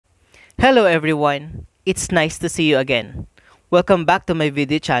Hello everyone, it's nice to see you again. Welcome back to my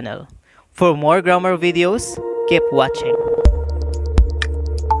video channel. For more grammar videos, keep watching.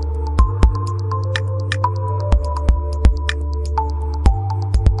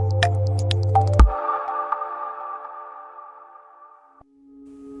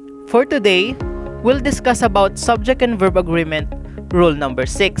 For today, we'll discuss about subject and verb agreement rule number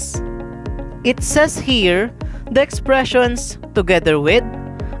 6. It says here the expressions together with,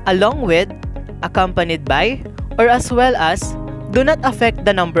 along with, accompanied by, or as well as do not affect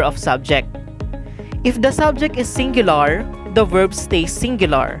the number of subject. If the subject is singular, the verb stays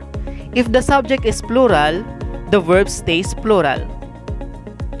singular. If the subject is plural, the verb stays plural.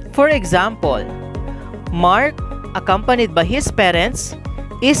 For example, Mark, accompanied by his parents,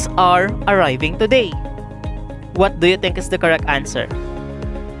 are arriving today. What do you think is the correct answer?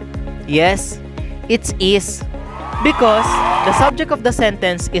 Yes, it is. Because the subject of the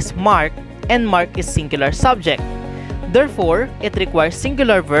sentence is Mark and Mark is singular subject. Therefore, it requires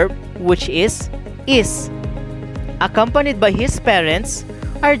singular verb which is. Accompanied by his parents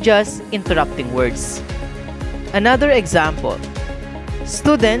are just interrupting words. Another example.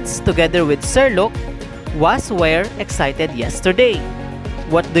 Students together with Sir Luke were excited yesterday.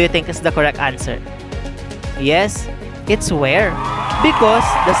 What do you think is the correct answer? Yes, it's were. Because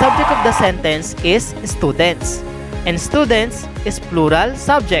the subject of the sentence is students. And students is plural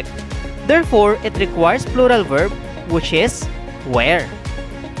subject. Therefore, it requires plural verb which is were.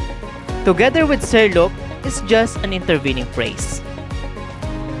 Together with Sir Luke is just an intervening phrase.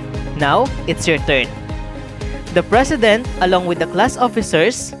 Now, it's your turn. The president along with the class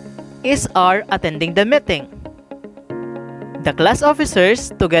officers are attending the meeting. The class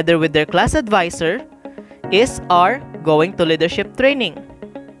officers together with their class advisor are going to leadership training.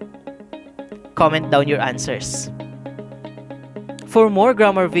 Comment down your answers. For more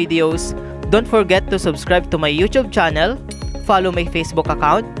grammar videos, don't forget to subscribe to my YouTube channel, follow my Facebook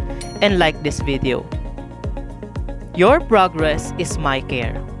account, and like this video. Your progress is my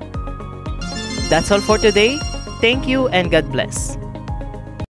care. That's all for today. Thank you and God bless.